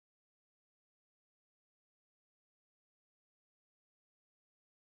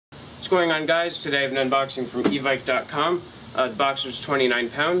going on, guys? Today I have an unboxing from Evike.com. The box was 29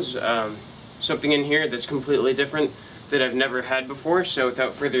 pounds. Something in here that's completely different that I've never had before, so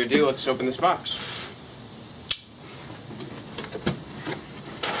without further ado, let's open this box.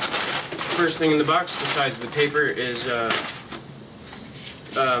 First thing in the box, besides the paper, is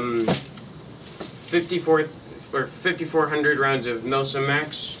 5,400 rounds of Milsim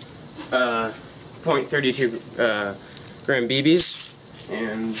Max, .32 gram BBs,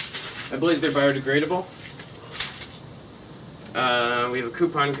 and I believe they're biodegradable. We have a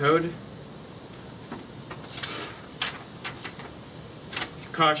coupon code.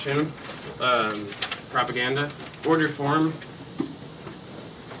 Caution, propaganda, order form,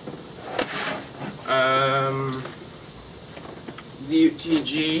 the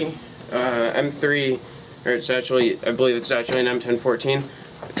UTG M3, or it's actually, I believe it's actually an M1014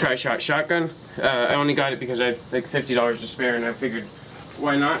 tri-shot shotgun. I only got it because I had like $50 to spare, and I figured,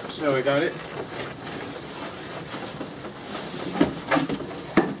 why not? So I got it.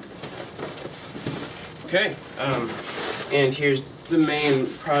 Okay, and here's the main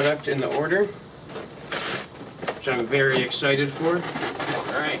product in the order, which I'm very excited for.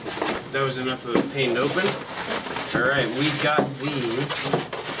 Alright, that was enough of a pain to open. Alright, we got the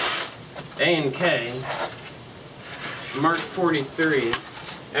A&K Mark 43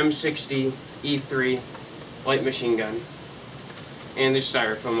 M60 E3 light machine gun, and there's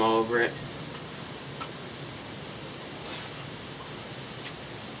styrofoam all over it.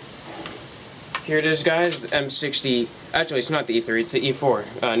 Here it is, guys, the M60, actually it's not the E3, it's the E4,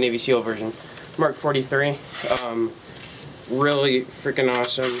 Navy SEAL version. Mark 43, really freaking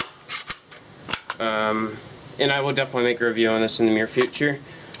awesome, and I will definitely make a review on this in the near future.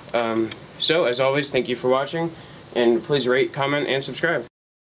 So, as always, thank you for watching, and please rate, comment, and subscribe.